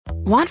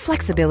Want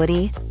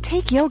flexibility?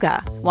 Take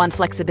yoga. Want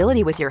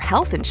flexibility with your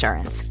health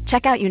insurance?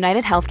 Check out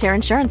United Healthcare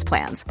Insurance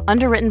Plans.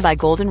 Underwritten by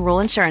Golden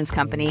Rule Insurance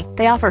Company,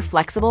 they offer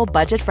flexible,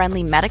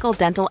 budget-friendly medical,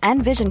 dental,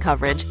 and vision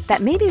coverage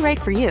that may be right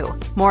for you.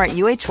 More at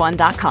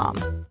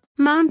uh1.com.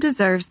 Mom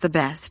deserves the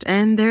best,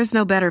 and there's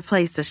no better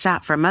place to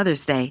shop for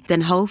Mother's Day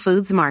than Whole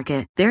Foods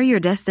Market. They're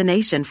your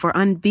destination for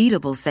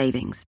unbeatable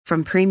savings,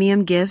 from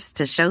premium gifts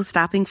to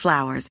show-stopping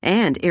flowers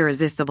and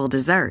irresistible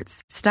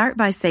desserts. Start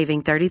by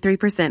saving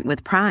 33%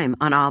 with Prime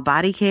on all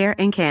body care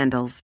and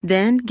candles.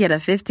 Then get a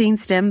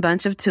 15-stem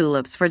bunch of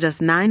tulips for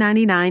just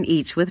 $9.99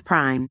 each with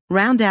Prime.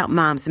 Round out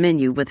Mom's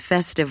menu with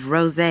festive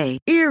rosé,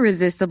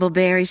 irresistible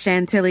berry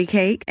chantilly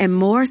cake, and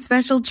more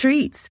special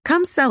treats.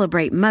 Come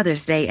celebrate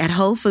Mother's Day at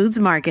Whole Foods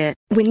Market.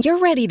 When you're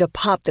ready to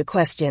pop the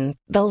question,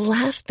 the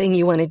last thing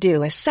you want to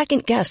do is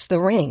second-guess the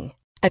ring.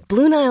 At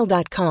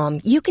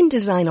BlueNile.com, you can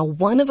design a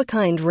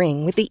one-of-a-kind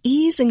ring with the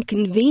ease and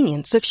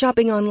convenience of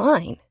shopping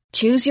online.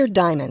 Choose your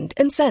diamond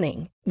and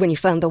setting. When you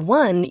find the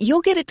one,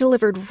 you'll get it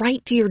delivered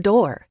right to your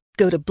door.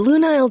 Go to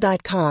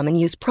BlueNile.com and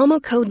use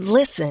promo code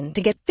LISTEN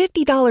to get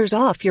 $50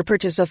 off your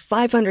purchase of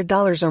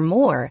 $500 or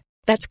more.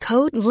 That's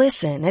code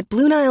LISTEN at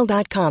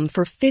BlueNile.com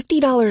for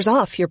 $50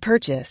 off your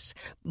purchase.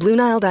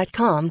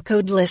 BlueNile.com,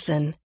 code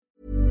LISTEN.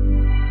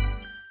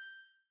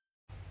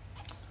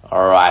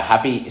 All right,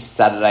 happy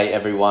Saturday,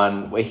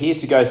 everyone. We're here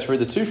to go through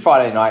the two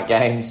Friday night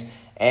games,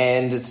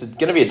 and it's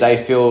going to be a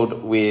day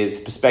filled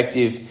with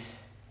perspective,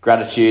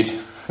 gratitude,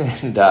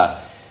 and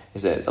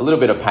is it a little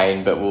bit of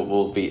pain, but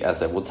we'll be,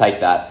 as I said, we'll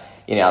take that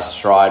in our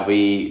stride.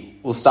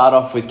 We'll start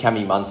off with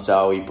Cammy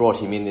Munster. We brought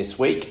him in this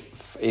week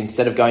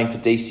instead of going for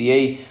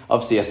DCE.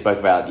 Obviously, I spoke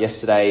about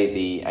yesterday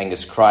the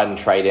Angus Crichton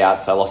trade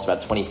out, so I lost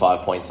about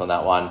 25 points on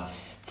that one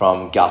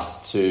from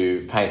Gus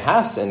to Payne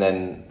Haas, and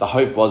then the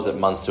hope was that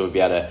Munster would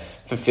be able to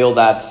fulfill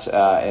that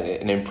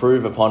and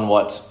improve upon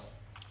what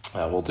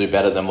will do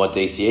better than what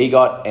DCE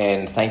got,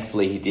 and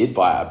thankfully he did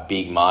by a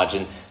big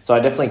margin. So I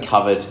definitely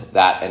covered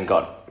that and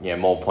got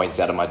more points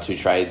out of my two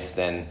trades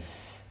than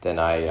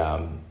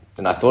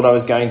I thought I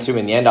was going to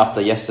in the end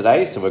after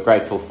yesterday. So we're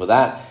grateful for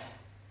that.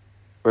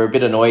 We're a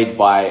bit annoyed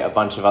by a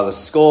bunch of other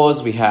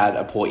scores. We had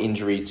a poor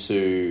injury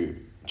to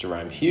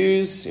Jerome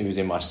Hughes, who was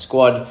in my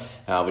squad,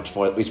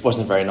 which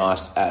wasn't very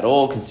nice at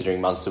all, considering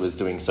Munster was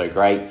doing so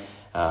great.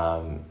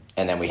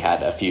 And then we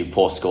had a few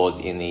poor scores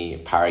in the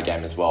Para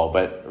game as well.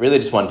 But really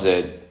just wanted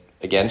to,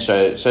 again,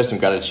 show some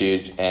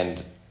gratitude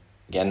and,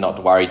 again, not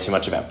to worry too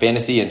much about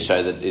fantasy and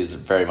show that it is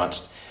very much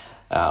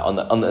on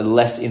the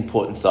less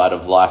important side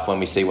of life when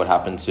we see what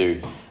happened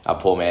to our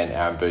poor man,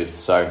 Aaron Booth.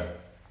 So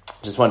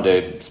just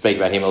wanted to speak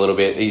about him a little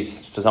bit.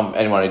 He's, for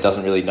anyone who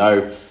doesn't really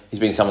know, he's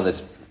been someone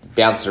that's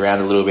bounced around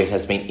a little bit,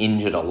 has been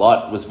injured a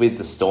lot, was with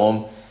the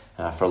Storm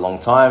for a long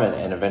time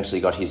and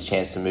eventually got his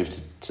chance to move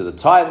to the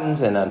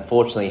Titans, and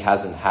unfortunately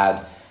hasn't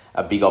had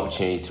a big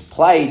opportunity to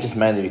play, just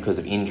mainly because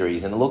of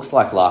injuries. And it looks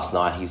like last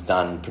night he's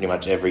done pretty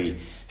much every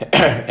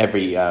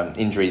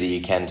injury that you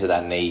can to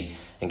that knee,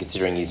 and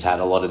considering he's had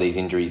a lot of these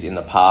injuries in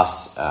the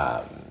past,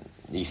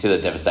 you see the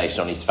devastation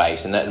on his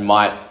face, and that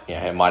might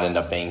end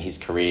up being his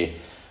career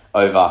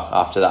over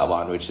after that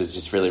one, which is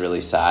just really,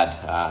 really sad,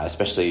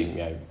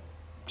 especially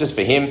just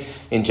for him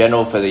in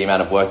general, for the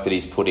amount of work that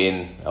he's put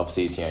in.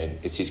 Obviously,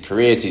 it's his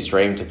career, it's his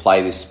dream to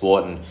play this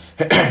sport, and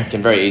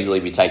can very easily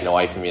be taken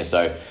away from you.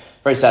 So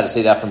very sad to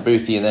see that from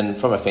Boothie. And then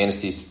from a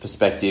fantasy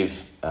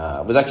perspective,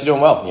 was actually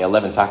doing well.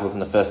 11 tackles in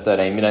the first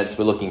 13 minutes.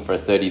 We're looking for a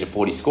 30 to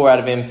 40 score out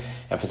of him.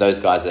 And for those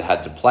guys that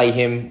had to play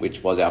him,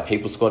 which was our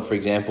people squad, for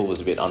example,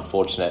 was a bit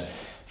unfortunate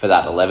for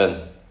that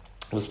 11.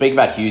 We'll speak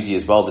about Hughesy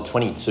as well, the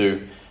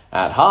 22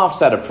 at half.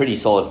 So had a pretty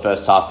solid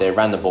first half there,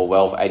 ran the ball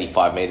well for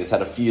 85 metres,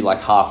 had a few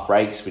half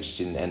breaks, which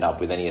didn't end up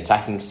with any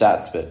attacking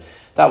stats, but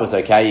that was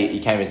okay. He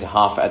came into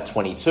half at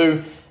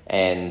 22,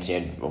 and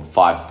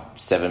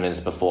 5-7 minutes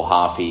before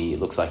half, he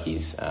looks like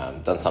he's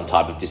done some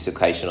type of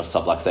dislocation or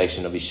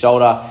subluxation of his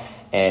shoulder,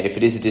 and if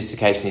it is a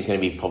dislocation, he's going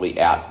to be probably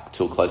out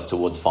till close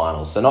towards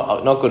finals. So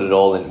not good at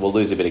all, and we'll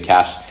lose a bit of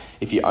cash.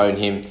 If you own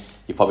him,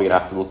 you're probably going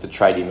to have to look to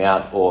trade him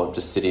out or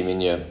just sit him in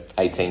your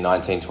 18,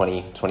 19,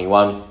 20,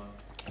 21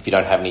 if you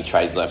don't have any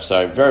trades left.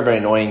 So very, very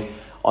annoying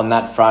on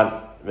that front.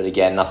 But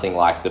again, nothing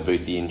like the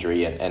Boothie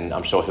injury, and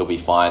I'm sure he'll be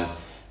fine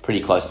pretty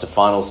close to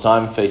finals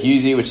time. For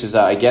Hughesy, which is,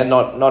 again,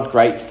 not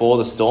great for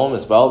the Storm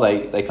as well.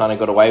 They kind of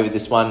got away with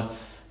this one.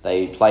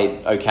 They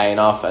played okay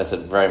enough, as it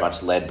very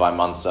much led by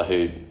Munster,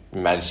 who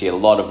managed to get a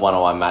lot of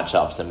one-on-one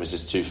matchups and was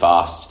just too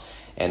fast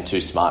and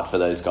too smart for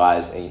those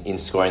guys in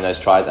scoring those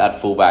tries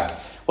at fullback.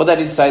 What they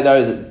did say, though,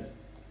 is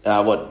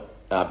that what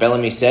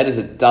Bellamy said is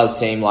it does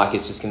seem like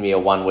it's just going to be a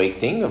one-week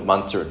thing of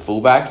Munster at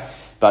fullback,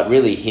 but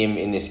really him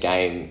in this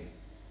game,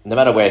 no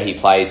matter where he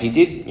plays, he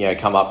did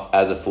come up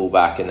as a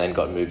fullback and then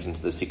got moved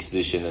into the sixth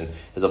position and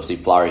has obviously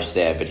flourished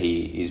there, but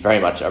he's very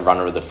much a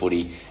runner of the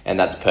footy, and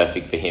that's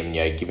perfect for him,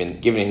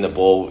 giving him the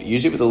ball,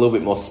 usually with a little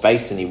bit more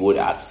space than he would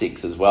at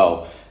six as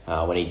well,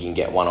 when he can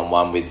get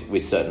one-on-one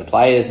with certain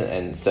players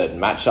and certain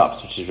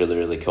matchups, which is really,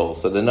 really cool.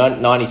 So the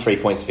 93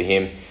 points for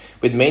him.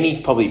 With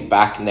Meany probably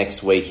back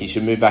next week, he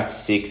should move back to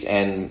 6,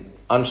 and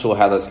unsure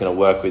how that's going to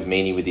work with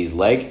Meany with his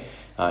leg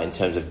in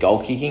terms of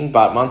goal kicking,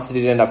 but Munster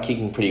did end up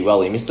kicking pretty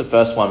well. He missed the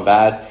first one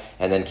bad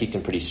and then kicked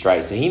him pretty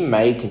straight. So he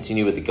may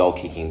continue with the goal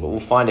kicking, but we'll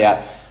find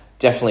out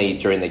definitely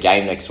during the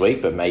game next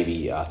week, but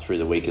maybe through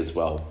the week as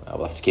well.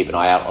 We'll have to keep an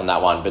eye out on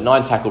that one. But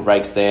 9 tackle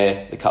breaks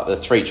there, the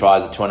 3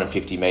 tries at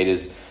 250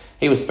 metres.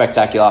 He was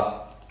spectacular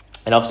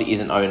and obviously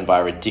isn't owned by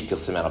a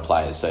ridiculous amount of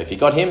players. So if you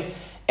got him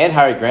and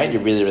Harry Grant,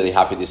 you're really, really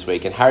happy this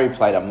week. And Harry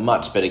played a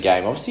much better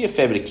game. Obviously a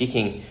fair bit of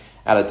kicking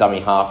at a dummy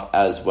half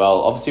as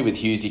well. Obviously with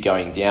Hughesy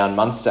going down,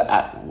 Munster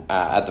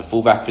at the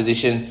fullback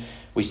position,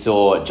 we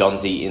saw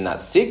Johnsy in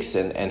that 6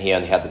 and he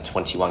only had the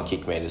 21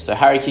 kick metres. So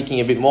Harry kicking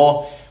a bit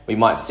more, we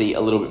might see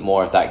a little bit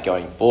more of that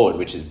going forward,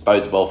 which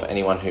bodes well for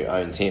anyone who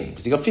owns him.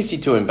 Because he got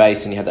 52 in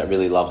base and he had that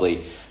really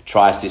lovely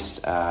try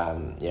assist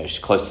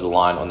close to the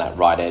line on that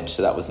right edge.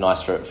 So that was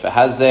nice for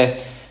Haz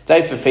there.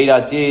 Dave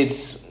Fifita did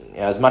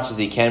as much as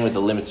he can with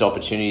the limited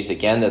opportunities,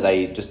 again, that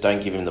they just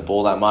don't give him the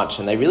ball that much.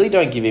 And they really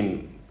don't give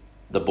him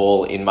the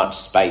ball in much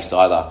space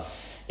either.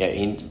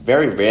 He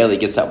very rarely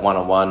gets that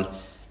one-on-one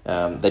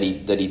that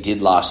he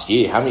did last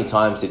year. How many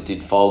times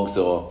did Fogs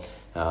or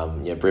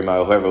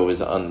Brimo or whoever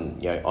was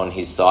on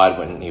his side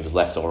when he was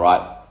left or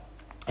right?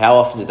 How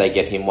often did they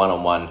get him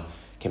one-on-one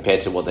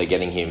compared to what they're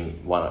getting him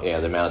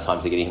the amount of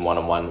times they're getting him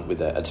one-on-one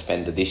with a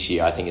defender this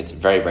year? I think it's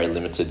very, very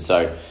limited.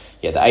 So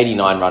the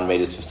 89 run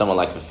meters for someone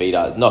like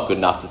Fifita is not good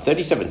enough. The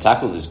 37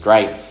 tackles is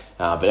great,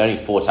 but only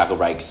 4 tackle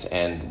breaks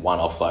and 1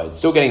 offload.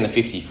 Still getting the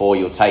 54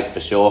 you'll take for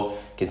sure,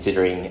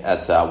 considering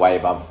it's way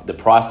above the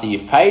price that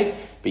you've paid,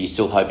 but you're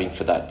still hoping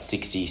for that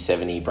 60,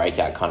 70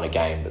 breakout kind of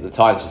game. But the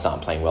Titans just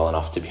aren't playing well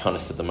enough, to be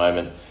honest, at the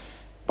moment.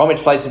 Bromwich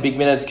played some big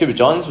minutes. Cooper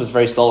Johns was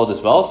very solid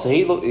as well, so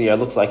he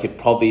looks like it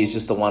probably is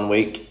just a 1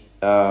 week.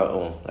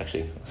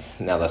 Actually,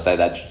 now that I say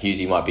that,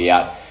 Hughesy might be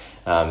out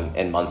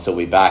and Munster will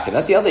be back. And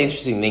that's the other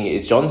interesting thing.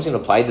 Is Johns going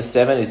to play the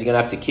 7? Is he going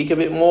to have to kick a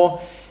bit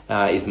more?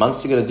 Is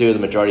Munster going to do the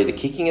majority of the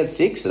kicking at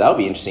 6? So that'll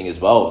be interesting as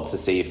well to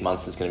see if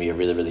Munster's going to be a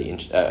really,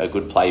 really a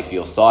good play for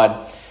your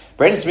side.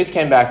 Brandon Smith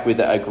came back with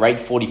a great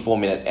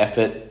 44-minute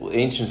effort.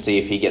 Interesting to see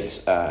if he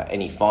gets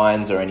any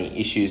fines or any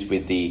issues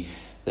with the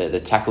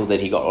tackle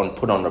that he got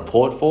put on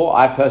report for.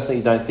 I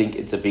personally don't think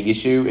it's a big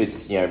issue.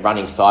 It's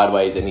running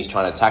sideways and he's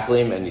trying to tackle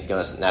him and he's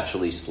going to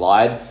naturally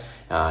slide.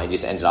 He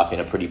just ended up in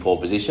a pretty poor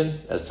position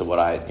as to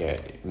what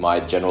my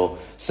general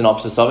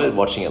synopsis of it,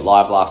 watching it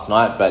live last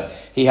night. But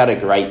he had a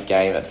great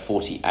game at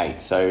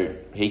 48. So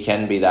he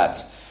can be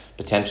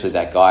potentially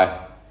that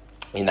guy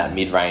in that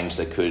mid-range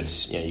that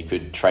you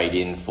could trade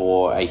in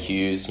for a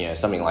Hughes,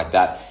 something like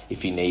that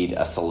if you need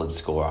a solid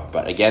scorer.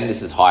 But again,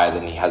 this is higher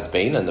than he has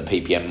been and the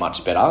PPM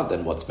much better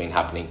than what's been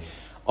happening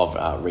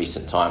of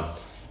recent time.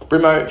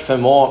 Brimo,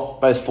 Fermor,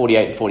 both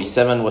 48 and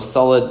 47 were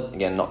solid.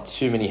 Again, not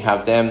too many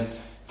have them.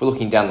 If we're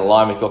looking down the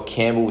line, we've got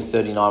Campbell with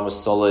 39 was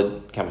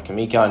solid.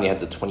 Kamakamika only had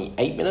the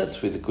 28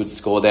 minutes with a good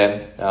score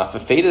there.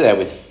 Fifita there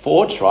with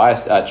 4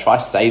 try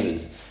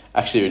savers.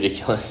 Actually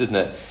ridiculous, isn't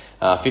it?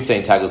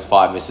 15 tackles,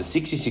 5 misses,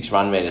 66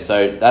 run meters.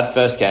 So that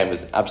first game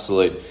was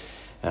absolute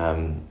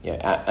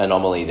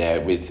anomaly there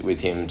with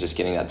him just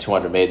getting that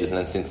 200 meters, and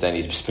then since then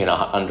he's just been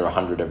under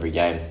 100 every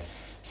game.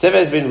 Seve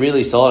has been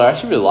really solid. I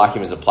actually really like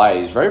him as a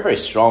player. He's very, very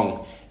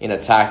strong in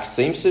attack.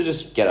 Seems to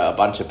just get a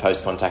bunch of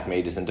post-contact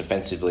meters, and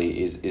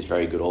defensively is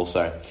very good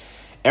also.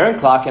 Aaron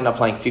Clark ended up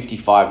playing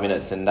 55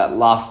 minutes, and that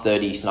last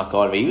 30 snuck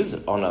on. But he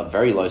was on a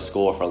very low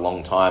score for a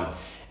long time.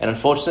 And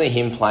unfortunately,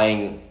 him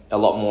playing a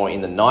lot more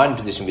in the 9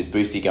 position with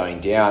Boothie going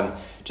down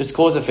just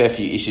caused a fair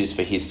few issues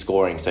for his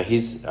scoring. So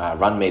his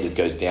run meters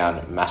goes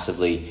down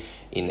massively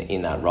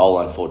in that role,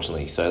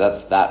 unfortunately. So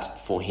that's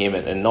that for him,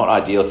 and not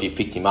ideal if you've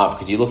picked him up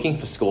because you're looking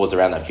for scores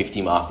around that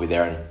 50 mark with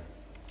Aaron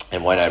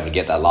and weren't able to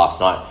get that last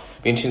night.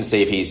 Be interesting to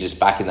see if he's just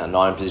back in that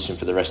 9 position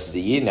for the rest of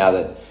the year now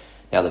that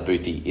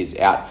Boothie is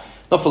out.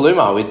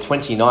 Nofaluma with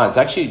 29. It's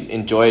actually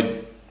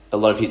enjoyed a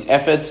lot of his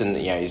efforts, and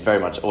he's very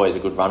much always a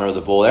good runner of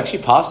the ball. They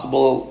actually passed the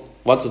ball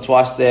once or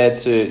twice there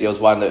there was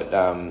one that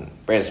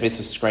Brandon Smith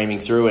was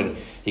screaming through, and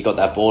he got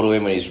that ball to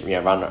him when he's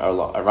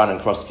running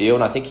across field.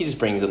 And I think he just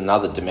brings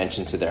another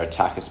dimension to their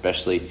attack,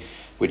 especially,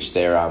 which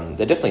they're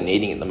definitely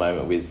needing at the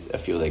moment with a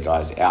few of their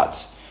guys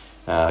out.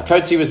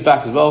 Coatsy was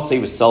back as well, so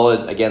he was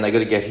solid. Again, they got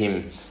to get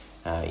him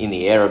in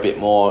the air a bit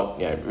more,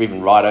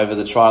 even right over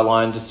the try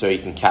line, just so he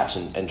can catch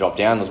and drop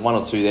down. There was 1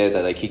 or 2 there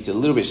that they kicked a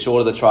little bit short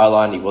of the try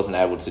line. He wasn't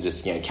able to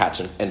just catch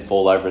and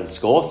fall over and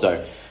score.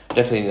 So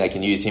definitely they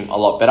can use him a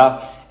lot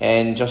better.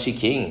 And Joshy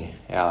King,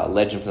 our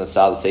legend from the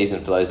start of the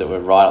season, for those that were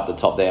right up the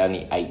top there,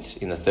 only 8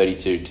 in the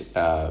 32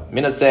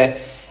 minutes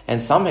there.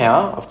 And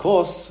somehow, of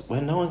course,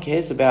 when no one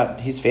cares about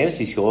his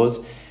fantasy scores,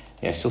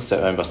 still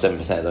owned by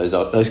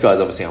 7%. Those guys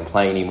obviously aren't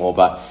playing anymore,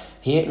 but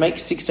he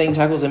makes 16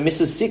 tackles and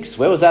misses 6.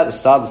 Where was that at the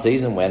start of the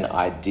season when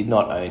I did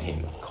not own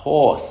him? Of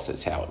course,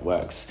 that's how it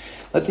works.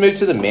 Let's move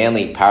to the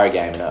Manly Para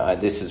game.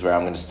 This is where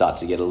I'm going to start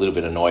to get a little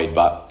bit annoyed,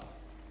 but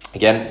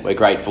again, we're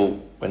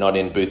grateful. We're not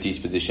in Boothie's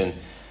position.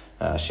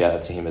 Shout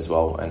out to him as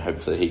well, and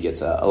hopefully he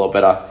gets a lot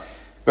better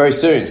very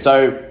soon.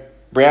 So,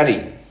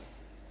 Brownie,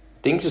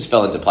 things just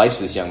fell into place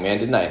for this young man,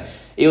 didn't they?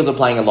 Eels are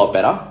playing a lot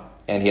better,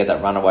 and he had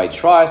that runaway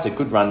try, so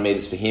good run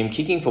meters for him.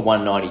 Kicking for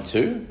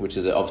 192, which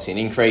is obviously an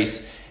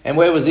increase. And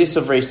where was this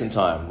of recent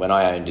time when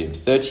I owned him?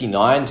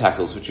 39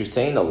 tackles, which we've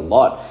seen a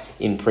lot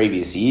in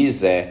previous years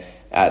there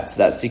at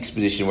that sixth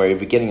position, where he'd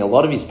be getting a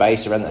lot of his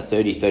base around the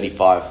 30,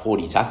 35,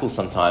 40 tackles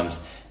sometimes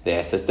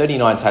there. So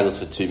 39 tackles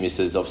for 2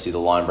 misses, obviously the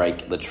line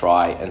break, the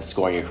try, and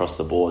scoring across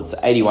the board. So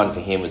 81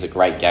 for him was a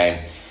great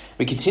game.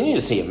 We continue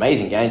to see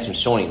amazing games from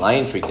Shawnee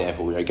Lane, for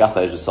example.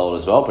 Gutho's was solid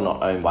as well, but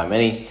not owned by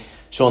many.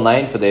 Shawn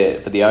Lane, for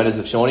the owners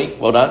of Shawnee,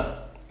 well done.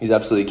 He's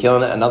absolutely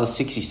killing it. Another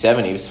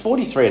 67. He was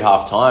 43 at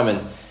half time,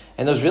 and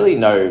there was really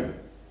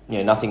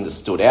nothing that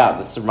stood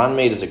out. The run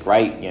meters are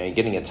great. You're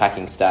getting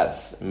attacking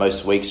stats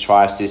most weeks,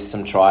 try assists,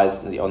 some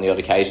tries on the odd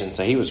occasion.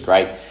 So he was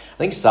great. I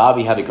think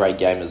Sabi had a great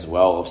game as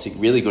well. Obviously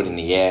really good in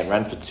the air,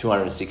 ran for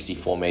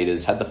 264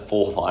 meters, had the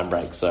 4th line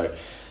break. So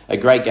a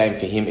great game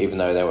for him, even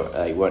though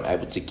they weren't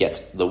able to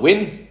get the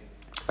win.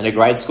 And a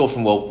great score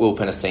from Will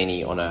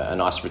Penasini on a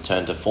nice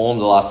return to form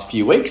the last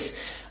few weeks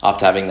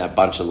after having that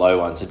bunch of low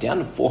ones. So down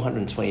to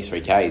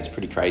 423k is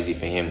pretty crazy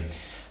for him.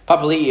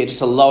 Papali'i,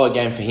 just a lower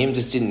game for him,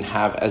 just didn't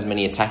have as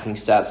many attacking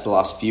stats the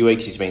last few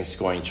weeks. He's been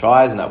scoring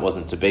tries, and that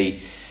wasn't to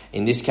be.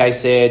 In this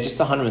case there, just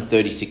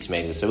 136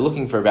 metres. So we're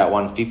looking for about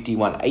 150,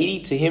 180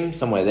 to him,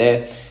 somewhere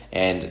there.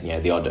 And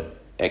the odd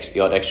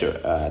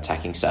extra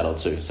attacking stat or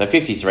two. So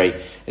 53,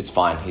 it's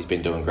fine. He's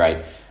been doing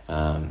great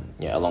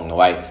along the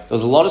way. There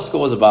was a lot of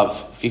scores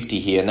above 50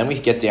 here. And then we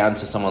get down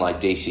to someone like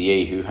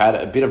DCE, who had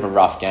a bit of a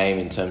rough game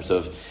in terms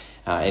of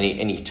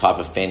any type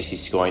of fantasy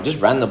scoring.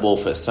 Just ran the ball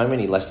for so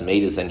many less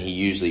meters than he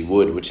usually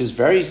would, which is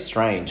very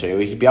strange.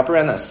 He'd be up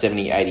around that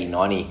 70, 80,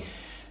 90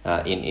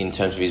 in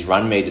terms of his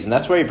run meters, and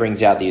that's where he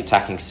brings out the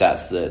attacking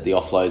stats, the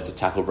offloads, the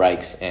tackle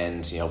breaks, and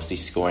obviously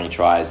scoring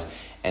tries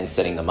and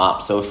setting them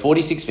up. So a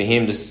 46 for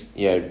him just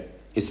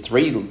is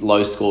 3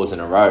 low scores in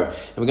a row,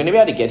 and we're going to be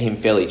able to get him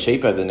fairly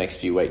cheap over the next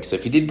few weeks. So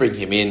if you did bring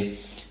him in,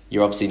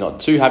 you're obviously not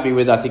too happy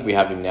with. I think we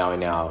have him now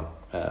in our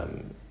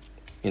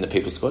in the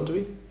people squad. Do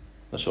we?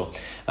 Not sure.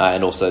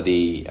 And also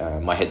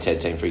my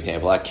head-to-head team, for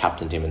example, I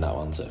captained him in that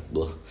one, so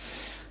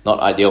not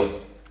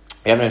ideal.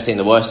 We haven't seen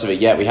the worst of it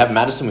yet. We have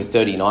Madison with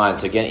 39.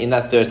 So again, in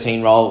that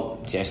 13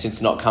 role,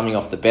 since not coming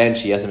off the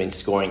bench, he hasn't been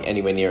scoring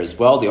anywhere near as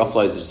well. The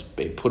offloads have just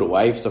been put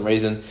away for some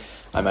reason.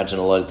 I imagine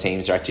a lot of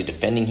teams are actually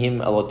defending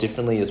him a lot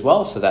differently as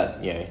well. So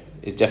that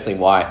is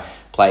definitely why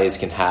players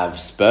can have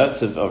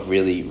spurts of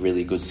really,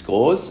 really good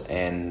scores,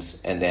 and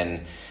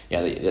then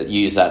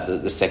use that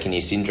the second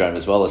year syndrome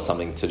as well as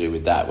something to do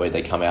with that, where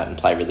they come out and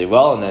play really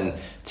well, and then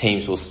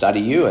teams will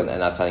study you,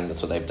 and I think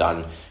that's what they've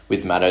done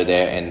with Maddo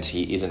there, and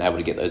he isn't able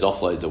to get those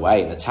offloads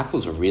away, and the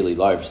tackles were really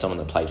low for someone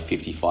that played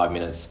 55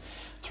 minutes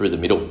through the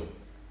middle.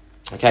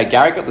 Okay,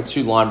 Garrett got the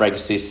 2 line break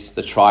assists,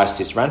 the try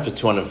assist, ran for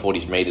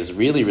 240 metres,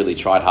 really, really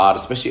tried hard,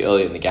 especially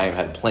early in the game,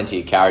 had plenty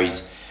of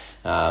carries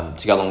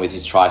to go along with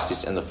his try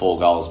assist and the 4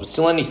 goals, but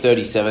still only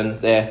 37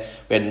 there.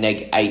 We had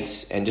neg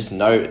 8, and just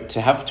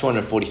to have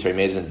 243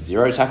 metres and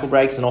 0 tackle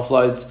breaks and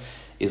offloads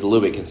is a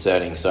little bit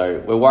concerning.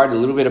 So we're worried a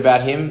little bit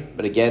about him,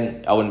 but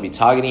again, I wouldn't be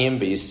targeting him,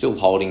 but you're still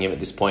holding him at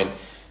this point.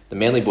 The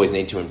Manly boys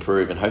need to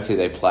improve, and hopefully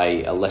they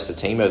play a lesser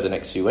team over the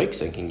next few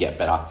weeks and can get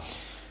better.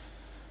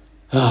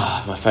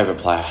 My favourite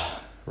player,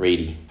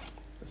 Reedy.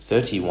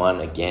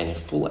 31 again, a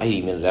full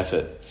 80-minute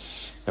effort.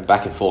 A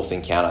back and forth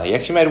encounter. He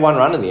actually made 1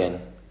 run in the end.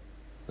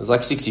 It was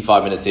like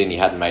 65 minutes in, he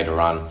hadn't made a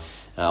run.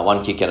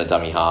 1 kick out of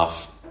dummy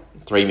half,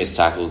 3 missed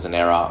tackles, an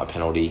error, a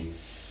penalty.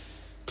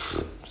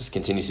 Just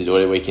continues to do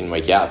it week in,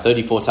 week out.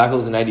 34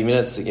 tackles in 80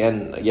 minutes.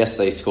 Again, yes,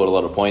 they scored a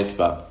lot of points,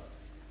 but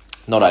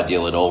not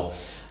ideal at all.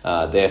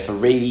 There for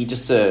Reedy,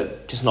 just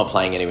not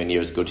playing anywhere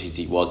near as good as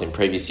he was in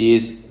previous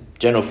years.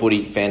 General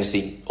footy,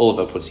 fantasy, all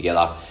of it put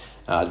together.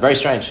 Very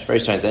strange,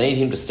 very strange. They need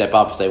him to step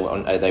up if they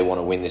want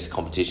to win this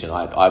competition,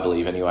 I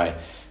believe anyway,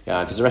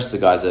 because the rest of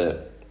the guys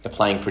are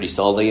playing pretty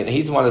solidly, and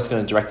he's the one that's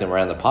going to direct them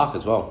around the park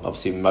as well.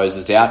 Obviously,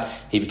 Moses out,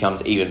 he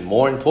becomes even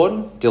more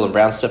important. Dylan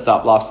Brown stepped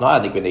up last night. I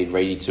think we need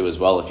Reedy too as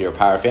well. If you're a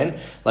Para fan,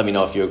 let me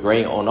know if you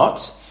agree or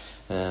not.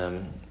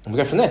 We'll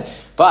go from there.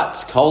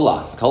 But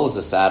Kohler's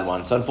a sad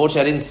one. So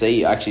unfortunately, I didn't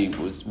see. I actually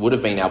would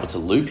have been able to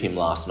loop him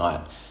last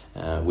night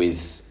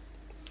with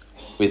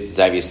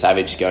Xavier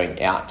Savage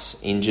going out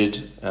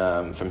injured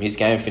from his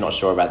game. If you're not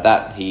sure about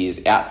that, he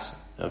is out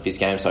of his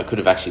game. So I could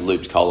have actually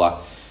looped Kohler.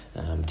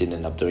 Didn't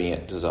end up doing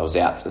it because I was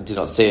out. I did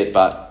not see it,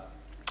 but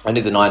I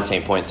did the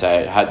 19 points.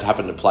 I had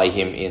happened to play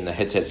him in the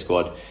head-to-head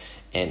squad,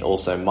 and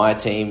also my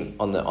team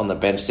on the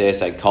bench there.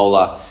 So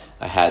Kohler,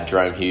 I had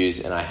Jerome Hughes,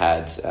 and I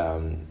had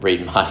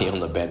Reed Marty on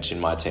the bench in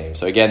my team.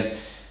 So again,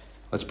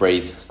 let's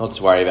breathe, not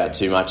to worry about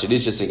too much. It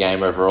is just a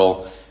game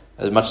overall.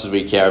 As much as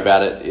we care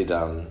about it,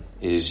 it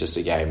is just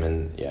a game.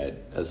 And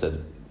as I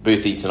said,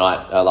 Boothie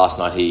last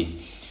night,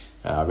 he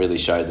really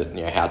showed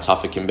that how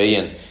tough it can be,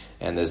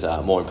 and there's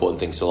more important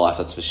things to life,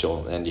 that's for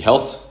sure. And your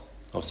health,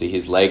 obviously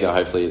his leg,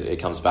 hopefully it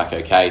comes back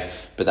okay,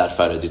 but that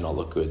photo did not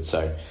look good.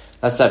 So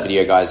that's that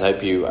video, guys. I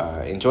hope you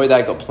enjoyed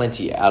that, got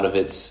plenty out of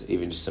it,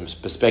 even just some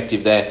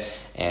perspective there.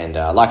 And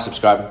like,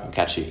 subscribe, I'll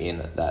catch you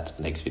in that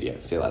next video.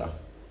 See you later.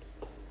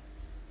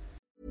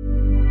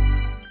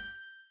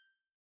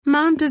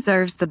 Mom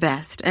deserves the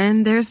best,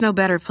 and there's no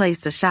better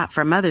place to shop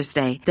for Mother's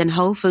Day than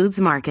Whole Foods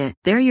Market.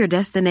 They're your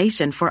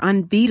destination for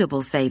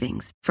unbeatable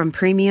savings, from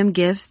premium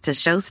gifts to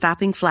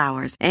show-stopping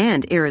flowers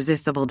and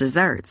irresistible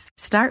desserts.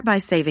 Start by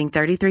saving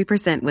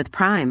 33% with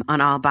Prime on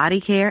all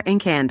body care and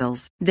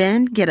candles.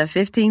 Then get a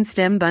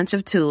 15-stem bunch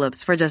of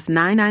tulips for just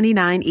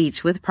 $9.99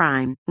 each with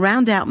Prime.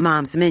 Round out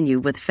Mom's menu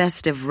with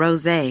festive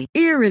rosé,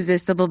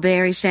 irresistible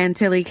berry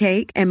chantilly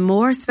cake, and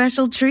more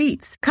special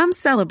treats. Come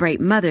celebrate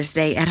Mother's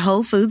Day at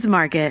Whole Foods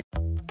Market.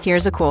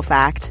 Here's a cool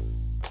fact.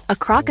 A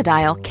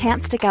crocodile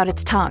can't stick out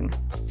its tongue.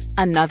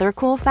 Another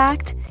cool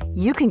fact,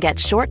 you can get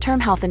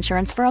short-term health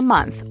insurance for a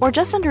month or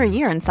just under a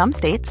year in some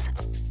states.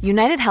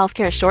 United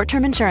Healthcare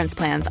short-term insurance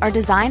plans are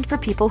designed for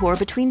people who are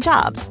between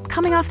jobs,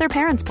 coming off their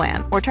parents'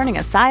 plan, or turning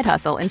a side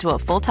hustle into a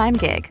full-time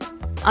gig.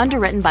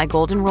 Underwritten by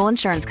Golden Rule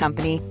Insurance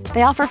Company,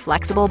 they offer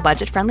flexible,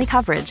 budget-friendly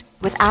coverage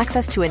with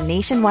access to a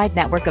nationwide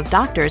network of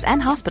doctors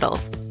and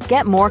hospitals.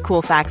 Get more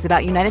cool facts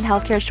about United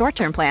Healthcare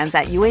short-term plans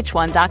at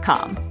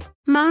uh1.com.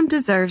 Mom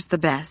deserves the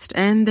best,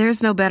 and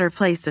there's no better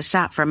place to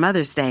shop for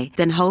Mother's Day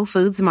than Whole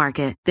Foods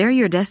Market. They're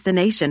your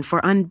destination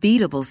for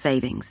unbeatable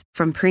savings,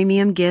 from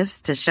premium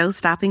gifts to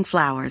show-stopping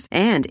flowers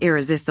and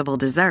irresistible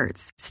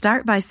desserts.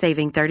 Start by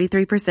saving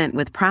 33%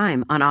 with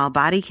Prime on all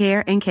body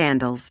care and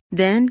candles.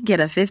 Then get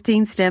a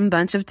 15-stem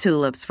bunch of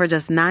tulips for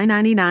just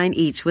 $9.99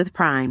 each with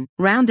Prime.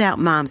 Round out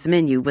Mom's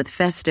menu with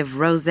festive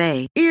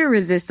rosé,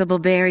 irresistible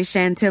berry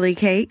chantilly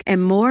cake,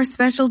 and more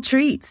special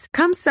treats.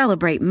 Come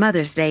celebrate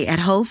Mother's Day at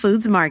Whole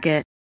Foods Market.